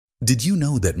Did you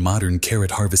know that modern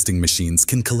carrot harvesting machines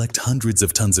can collect hundreds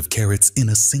of tons of carrots in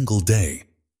a single day?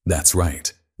 That's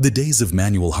right. The days of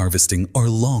manual harvesting are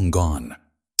long gone.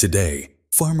 Today,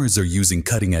 farmers are using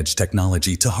cutting-edge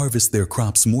technology to harvest their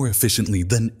crops more efficiently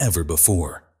than ever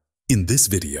before. In this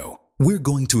video, we're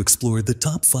going to explore the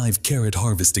top 5 carrot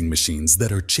harvesting machines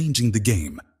that are changing the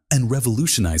game and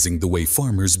revolutionizing the way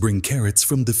farmers bring carrots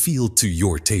from the field to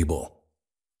your table.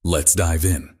 Let's dive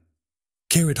in.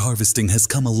 Carrot harvesting has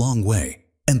come a long way,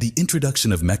 and the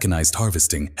introduction of mechanized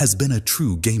harvesting has been a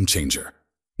true game changer.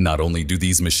 Not only do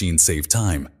these machines save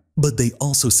time, but they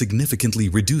also significantly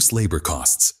reduce labor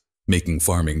costs, making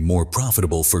farming more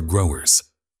profitable for growers.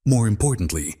 More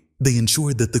importantly, they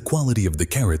ensure that the quality of the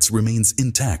carrots remains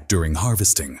intact during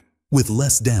harvesting, with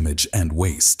less damage and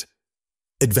waste.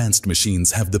 Advanced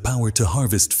machines have the power to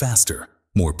harvest faster,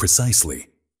 more precisely,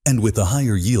 and with a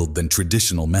higher yield than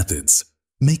traditional methods,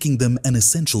 making them an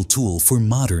essential tool for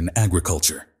modern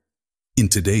agriculture. In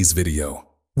today's video,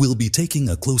 we'll be taking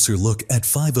a closer look at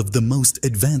 5 of the most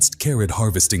advanced carrot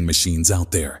harvesting machines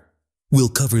out there. We'll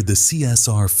cover the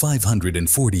CSR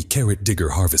 540 Carrot Digger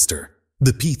Harvester,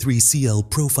 the P3CL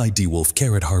Profi Dewulf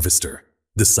Carrot Harvester,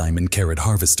 the Simon Carrot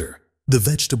Harvester, the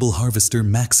Vegetable Harvester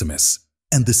MAXIMUS,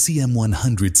 and the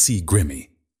CM100C Grimmy.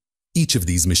 Each of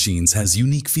these machines has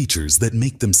unique features that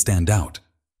make them stand out,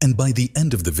 and by the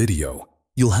end of the video,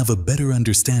 you'll have a better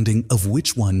understanding of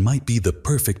which one might be the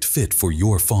perfect fit for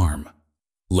your farm.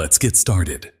 Let's get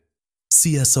started.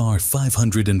 CSR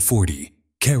 540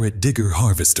 Carrot Digger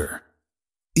Harvester.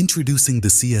 Introducing the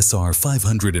CSR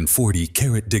 540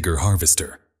 Carrot Digger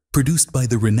Harvester, produced by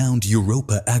the renowned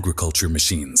Europa Agriculture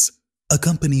Machines, a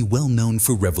company well known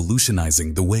for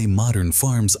revolutionizing the way modern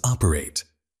farms operate.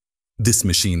 This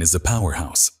machine is a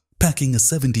powerhouse, packing a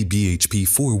 70 bhp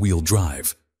 4-wheel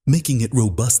drive, making it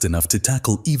robust enough to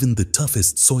tackle even the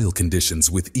toughest soil conditions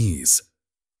with ease.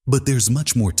 But there's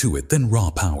much more to it than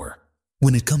raw power.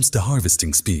 When it comes to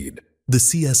harvesting speed, the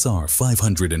CSR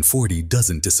 540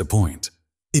 doesn't disappoint.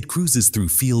 It cruises through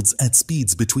fields at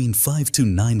speeds between 5 to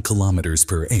 9 kilometers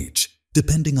per h,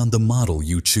 depending on the model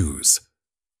you choose.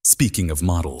 Speaking of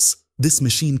models, this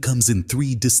machine comes in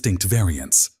 3 distinct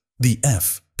variants, the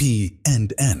F, P,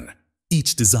 and N,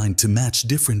 each designed to match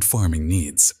different farming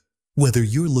needs. Whether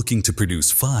you're looking to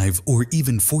produce 5 or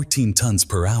even 14 tons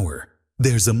per hour,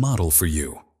 there's a model for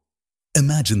you.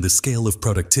 Imagine the scale of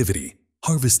productivity,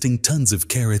 harvesting tons of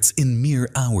carrots in mere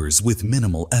hours with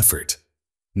minimal effort.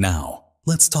 Now,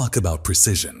 let's talk about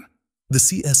precision. The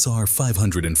CSR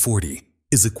 540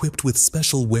 is equipped with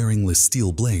special wearingless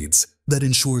steel blades that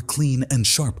ensure clean and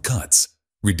sharp cuts,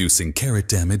 reducing carrot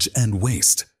damage and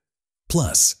waste.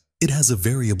 Plus, it has a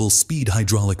variable speed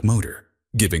hydraulic motor,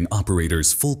 giving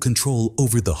operators full control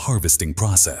over the harvesting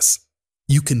process.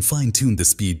 You can fine-tune the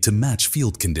speed to match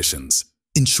field conditions,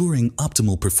 ensuring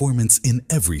optimal performance in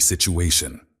every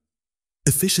situation.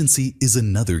 Efficiency is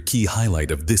another key highlight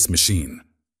of this machine.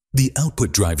 The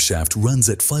output drive shaft runs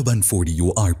at 540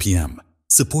 RPM,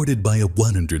 supported by a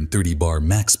 130 bar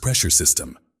max pressure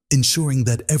system, ensuring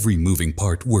that every moving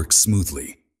part works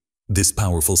smoothly. This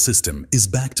powerful system is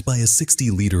backed by a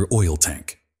 60-liter oil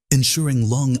tank, ensuring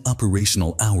long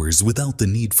operational hours without the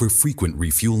need for frequent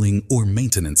refueling or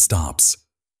maintenance stops.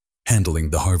 Handling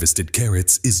the harvested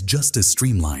carrots is just as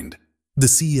streamlined. The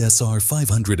CSR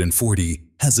 540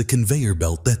 has a conveyor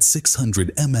belt that's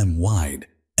 600 mm wide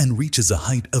and reaches a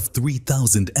height of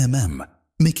 3,000 mm,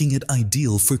 making it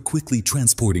ideal for quickly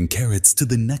transporting carrots to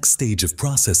the next stage of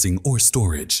processing or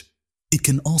storage. It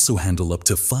can also handle up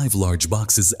to 5 large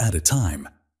boxes at a time,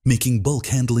 making bulk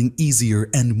handling easier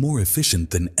and more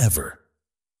efficient than ever.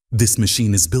 This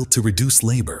machine is built to reduce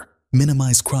labor,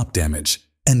 minimize crop damage,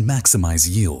 and maximize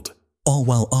yield, all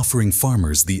while offering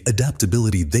farmers the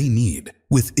adaptability they need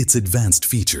with its advanced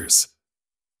features.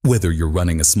 Whether you're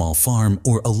running a small farm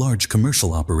or a large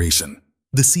commercial operation,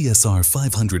 the CSR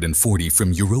 540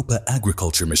 from Europa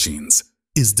Agriculture Machines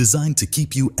is designed to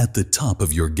keep you at the top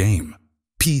of your game.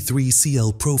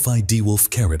 P3CL Profi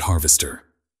Dewulf Carrot Harvester.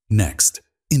 Next,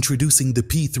 introducing the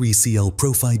P3CL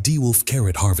Profi Dewulf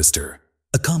Carrot Harvester,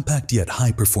 a compact yet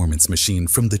high-performance machine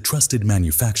from the trusted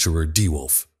manufacturer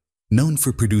DeWolf. Known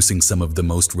for producing some of the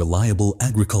most reliable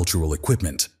agricultural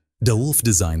equipment, DeWolf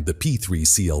designed the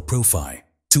P3CL Profi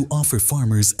to offer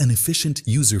farmers an efficient,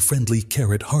 user-friendly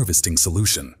carrot harvesting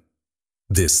solution.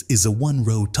 This is a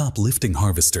 1-row top-lifting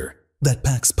harvester that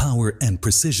packs power and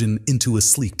precision into a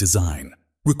sleek design,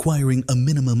 requiring a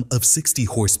minimum of 60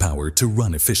 horsepower to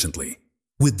run efficiently.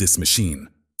 With this machine,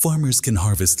 farmers can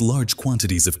harvest large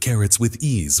quantities of carrots with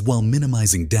ease while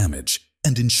minimizing damage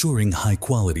and ensuring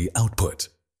high-quality output.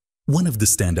 One of the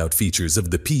standout features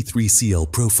of the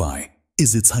P3CL Profi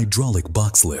is its hydraulic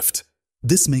box lift.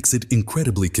 This makes it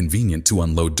incredibly convenient to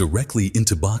unload directly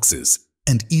into boxes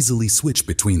and easily switch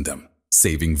between them,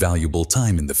 saving valuable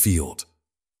time in the field.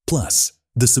 Plus,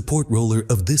 the support roller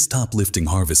of this top lifting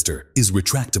harvester is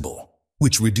retractable,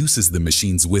 which reduces the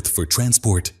machine's width for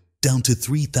transport down to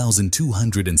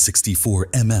 3,264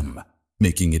 mm,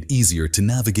 making it easier to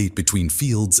navigate between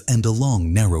fields and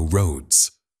along narrow roads.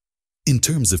 In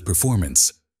terms of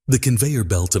performance, the conveyor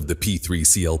belt of the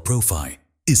P3CL Profi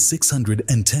is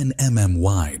 610 mm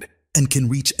wide and can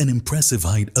reach an impressive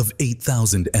height of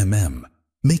 8,000 mm,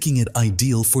 making it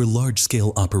ideal for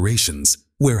large-scale operations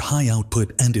where high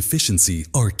output and efficiency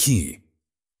are key.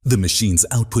 The machine's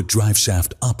output drive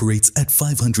shaft operates at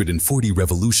 540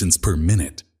 revolutions per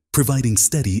minute, providing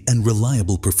steady and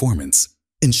reliable performance,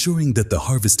 ensuring that the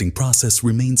harvesting process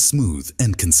remains smooth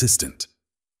and consistent.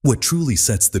 What truly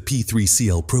sets the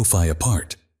P3CL Profi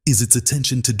apart is its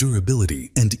attention to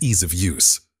durability and ease of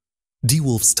use.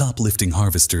 DeWolf's top lifting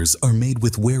harvesters are made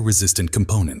with wear-resistant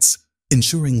components,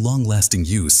 ensuring long-lasting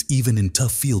use even in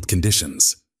tough field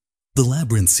conditions. The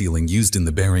labyrinth sealing used in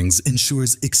the bearings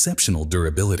ensures exceptional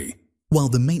durability, while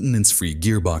the maintenance-free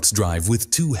gearbox drive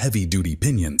with 2 heavy-duty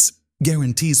pinions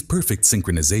guarantees perfect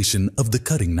synchronization of the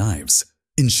cutting knives,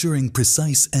 ensuring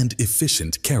precise and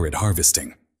efficient carrot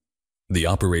harvesting. The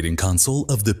operating console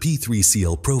of the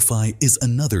P3CL Profi is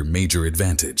another major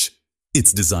advantage.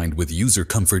 It's designed with user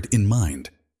comfort in mind,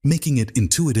 making it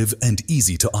intuitive and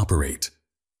easy to operate.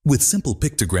 With simple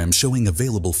pictograms showing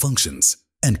available functions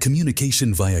and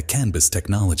communication via CAN-bus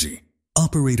technology,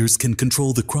 operators can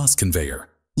control the cross-conveyor,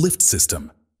 lift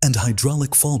system, and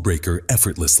hydraulic fall breaker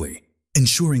effortlessly,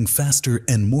 ensuring faster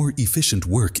and more efficient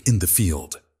work in the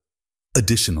field.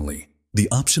 Additionally, the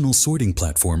optional sorting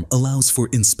platform allows for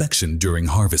inspection during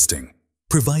harvesting,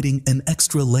 providing an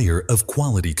extra layer of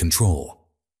quality control.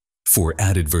 For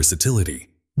added versatility,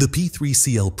 the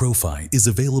P3CL Profi is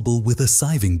available with a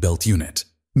siving belt unit,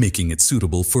 making it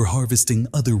suitable for harvesting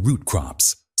other root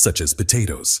crops, such as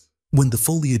potatoes, when the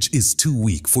foliage is too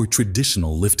weak for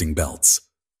traditional lifting belts.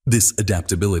 This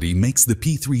adaptability makes the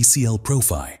P3CL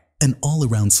Profi an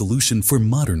all-around solution for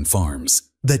modern farms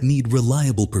that need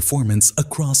reliable performance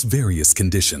across various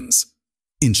conditions.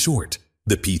 In short,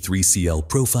 the P3CL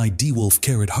Profi DeWolf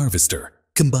carrot harvester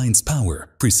combines power,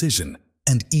 precision,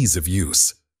 and ease of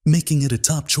use, making it a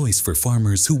top choice for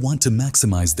farmers who want to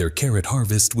maximize their carrot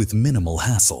harvest with minimal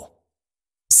hassle.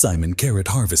 Simon Carrot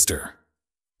Harvester.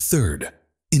 Third,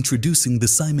 introducing the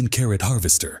Simon Carrot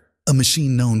Harvester, a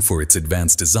machine known for its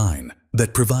advanced design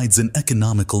that provides an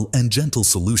economical and gentle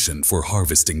solution for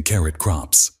harvesting carrot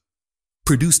crops.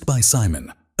 Produced by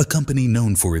Simon, a company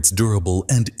known for its durable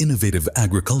and innovative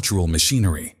agricultural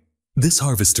machinery, this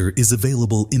harvester is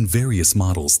available in various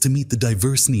models to meet the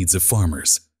diverse needs of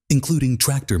farmers, including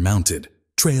tractor-mounted,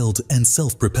 trailed, and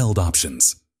self-propelled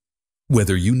options.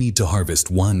 Whether you need to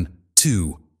harvest 1,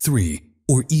 2, 3,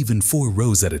 or even 4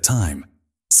 rows at a time,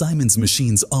 Simon's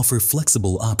machines offer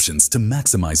flexible options to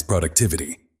maximize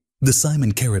productivity. The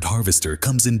Simon Carrot Harvester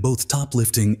comes in both top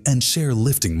lifting and share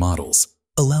lifting models,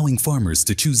 allowing farmers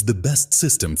to choose the best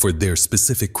system for their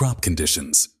specific crop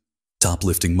conditions. Top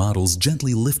lifting models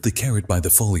gently lift the carrot by the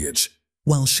foliage,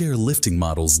 while share lifting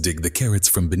models dig the carrots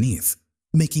from beneath,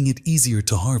 making it easier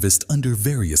to harvest under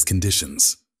various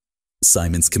conditions.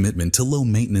 Simon's commitment to low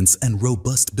maintenance and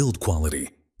robust build quality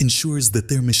ensures that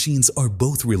their machines are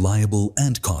both reliable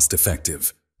and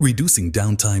cost-effective, reducing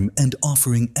downtime and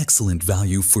offering excellent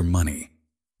value for money.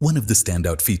 One of the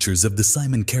standout features of the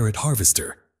Simon Carrot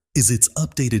Harvester is its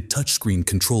updated touchscreen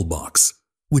control box,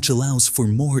 which allows for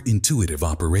more intuitive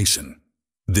operation.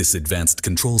 This advanced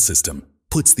control system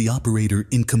puts the operator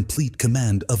in complete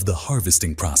command of the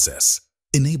harvesting process,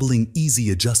 enabling easy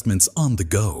adjustments on the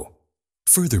go.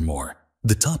 Furthermore,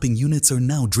 the topping units are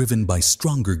now driven by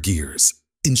stronger gears,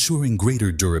 ensuring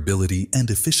greater durability and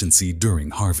efficiency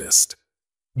during harvest.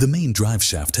 The main drive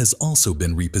shaft has also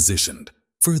been repositioned,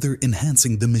 further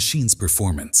enhancing the machine's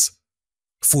performance.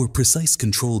 For precise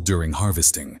control during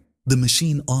harvesting, the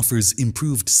machine offers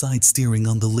improved side steering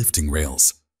on the lifting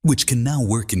rails, which can now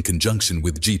work in conjunction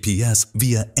with GPS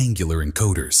via angular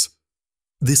encoders.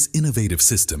 This innovative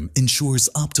system ensures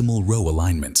optimal row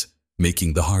alignment,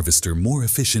 making the harvester more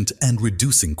efficient and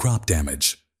reducing crop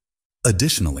damage.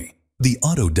 Additionally, the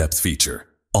auto depth feature,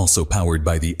 also powered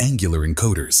by the angular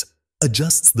encoders,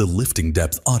 adjusts the lifting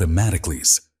depth automatically,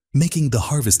 making the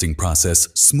harvesting process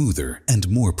smoother and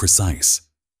more precise.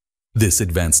 This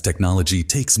advanced technology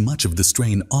takes much of the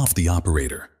strain off the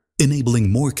operator,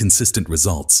 enabling more consistent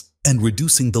results and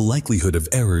reducing the likelihood of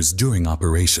errors during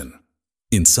operation.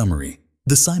 In summary,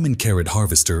 The Simon Carrot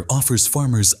Harvester offers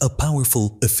farmers a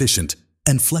powerful, efficient,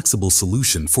 and flexible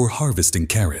solution for harvesting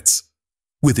carrots.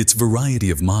 With its variety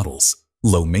of models,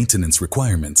 low maintenance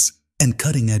requirements, and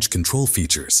cutting-edge control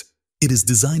features, it is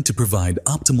designed to provide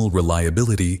optimal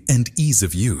reliability and ease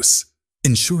of use,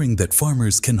 ensuring that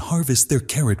farmers can harvest their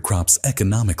carrot crops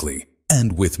economically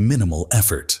and with minimal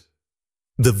effort.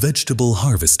 The Vegetable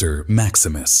Harvester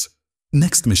Maximus.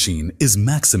 Next machine is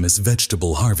Maximus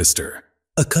Vegetable Harvester,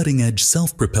 a cutting-edge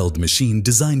self-propelled machine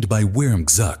designed by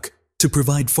GZUK to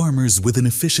provide farmers with an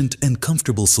efficient and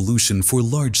comfortable solution for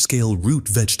large-scale root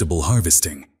vegetable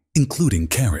harvesting, including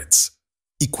carrots.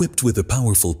 Equipped with a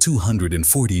powerful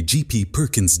 240 GP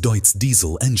Perkins-Deutz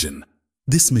diesel engine,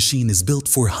 this machine is built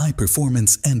for high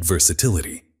performance and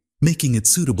versatility, making it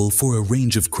suitable for a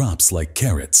range of crops like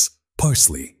carrots,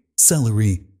 parsley,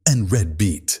 celery, and red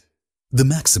beet. The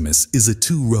Maximus is a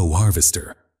two-row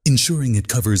harvester, ensuring it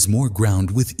covers more ground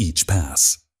with each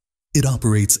pass. It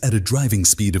operates at a driving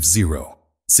speed of 0.6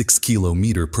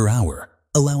 km/h,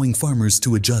 allowing farmers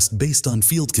to adjust based on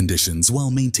field conditions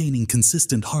while maintaining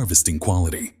consistent harvesting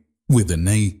quality. With an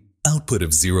output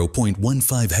of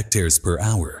 0.15 hectares per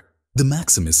hour, the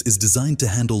Maximus is designed to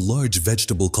handle large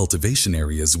vegetable cultivation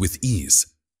areas with ease.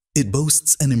 It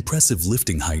boasts an impressive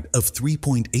lifting height of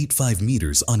 3.85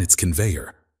 meters on its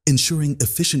conveyor, ensuring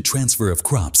efficient transfer of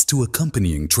crops to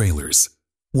accompanying trailers.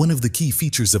 One of the key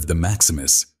features of the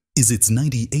Maximus is its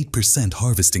 98%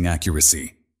 harvesting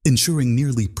accuracy, ensuring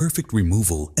nearly perfect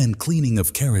removal and cleaning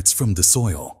of carrots from the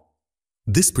soil.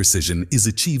 This precision is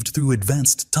achieved through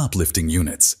advanced top-lifting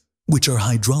units, which are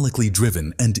hydraulically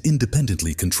driven and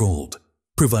independently controlled,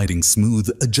 providing smooth,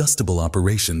 adjustable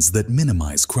operations that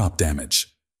minimize crop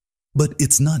damage. But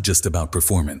it's not just about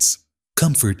performance.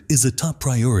 Comfort is a top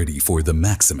priority for the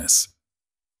Maximus.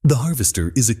 The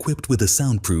harvester is equipped with a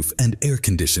soundproof and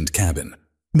air-conditioned cabin,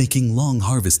 making long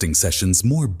harvesting sessions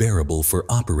more bearable for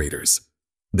operators.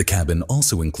 The cabin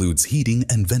also includes heating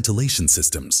and ventilation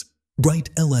systems, bright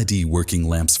LED working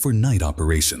lamps for night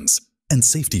operations, and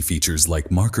safety features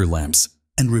like marker lamps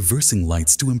and reversing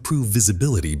lights to improve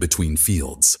visibility between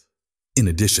fields. In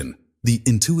addition, the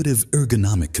intuitive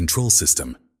ergonomic control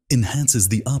system enhances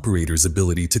the operator's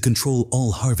ability to control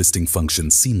all harvesting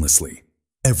functions seamlessly.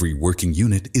 Every working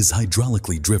unit is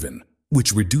hydraulically driven,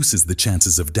 which reduces the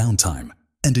chances of downtime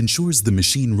and ensures the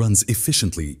machine runs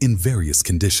efficiently in various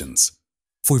conditions.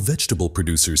 For vegetable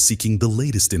producers seeking the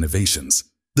latest innovations,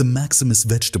 the Maximus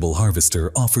Vegetable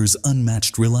Harvester offers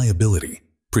unmatched reliability,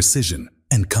 precision,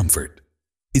 and comfort.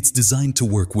 It's designed to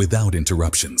work without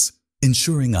interruptions,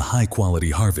 ensuring a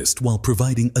high-quality harvest while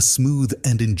providing a smooth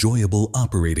and enjoyable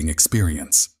operating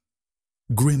experience.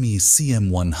 Grimmy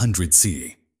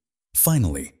CM100C.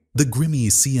 Finally, the Grimmy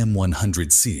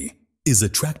CM100C is a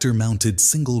tractor-mounted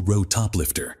single-row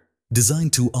top-lifter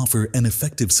designed to offer an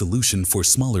effective solution for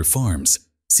smaller farms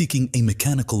seeking a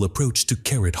mechanical approach to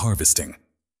carrot harvesting.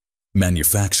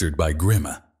 Manufactured by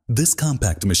Grimme, this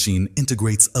compact machine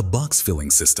integrates a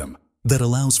box-filling system that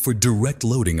allows for direct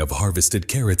loading of harvested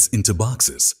carrots into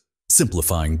boxes,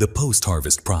 simplifying the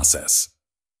post-harvest process.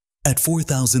 At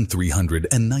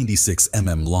 4,396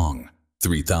 mm long,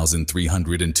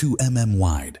 3,302 mm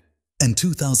wide, and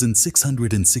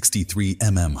 2,663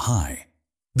 mm high,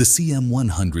 the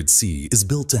CM100C is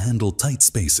built to handle tight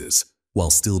spaces while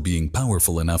still being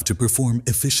powerful enough to perform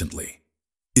efficiently.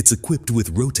 It's equipped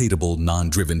with rotatable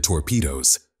non-driven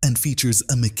torpedoes and features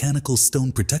a mechanical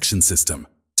stone protection system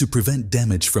to prevent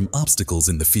damage from obstacles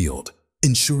in the field,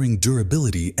 ensuring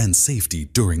durability and safety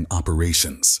during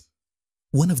operations.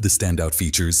 One of the standout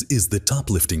features is the top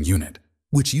lifting unit,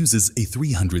 which uses a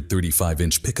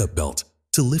 335-inch pickup belt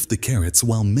to lift the carrots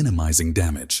while minimizing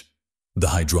damage. The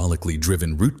hydraulically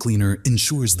driven root cleaner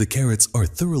ensures the carrots are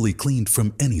thoroughly cleaned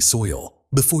from any soil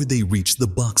before they reach the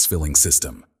box filling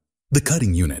system. The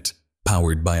cutting unit,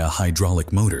 powered by a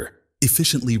hydraulic motor,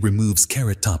 efficiently removes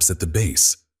carrot tops at the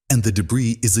base, and the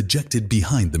debris is ejected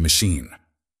behind the machine.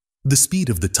 The speed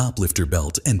of the top lifter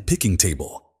belt and picking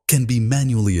table can be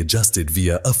manually adjusted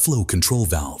via a flow control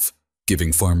valve,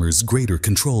 giving farmers greater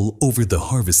control over the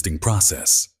harvesting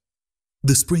process.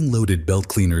 The spring-loaded belt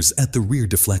cleaners at the rear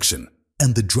deflection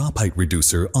and the drop height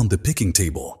reducer on the picking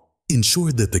table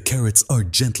ensure that the carrots are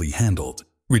gently handled,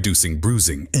 reducing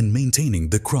bruising and maintaining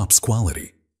the crop's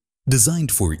quality.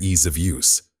 Designed for ease of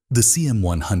use, the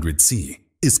CM100C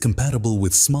is compatible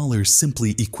with smaller,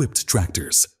 simply equipped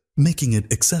tractors, making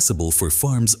it accessible for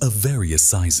farms of various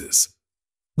sizes.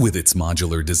 With its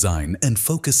modular design and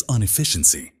focus on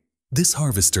efficiency, this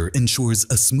harvester ensures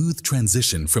a smooth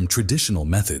transition from traditional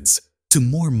methods to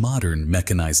more modern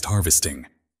mechanized harvesting,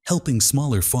 helping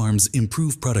smaller farms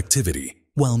improve productivity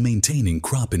while maintaining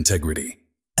crop integrity.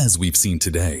 As we've seen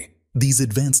today, these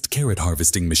advanced carrot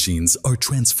harvesting machines are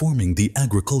transforming the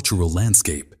agricultural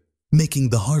landscape, making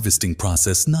the harvesting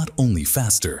process not only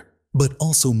faster, but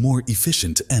also more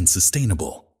efficient and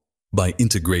sustainable. By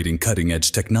integrating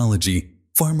cutting-edge technology,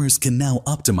 farmers can now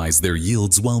optimize their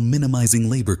yields while minimizing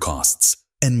labor costs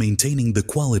and maintaining the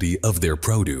quality of their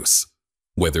produce.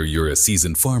 Whether you're a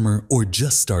seasoned farmer or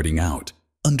just starting out,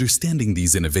 understanding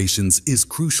these innovations is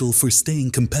crucial for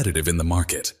staying competitive in the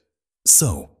market.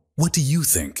 So, what do you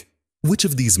think? Which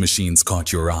of these machines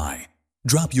caught your eye?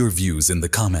 Drop your views in the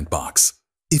comment box.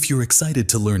 If you're excited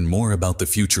to learn more about the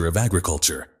future of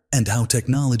agriculture and how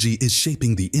technology is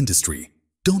shaping the industry,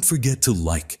 don't forget to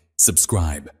like,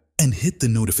 subscribe, and hit the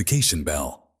notification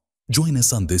bell. Join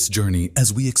us on this journey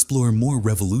as we explore more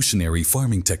revolutionary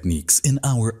farming techniques in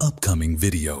our upcoming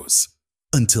videos.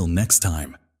 Until next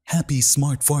time, happy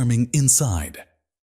smart farming inside.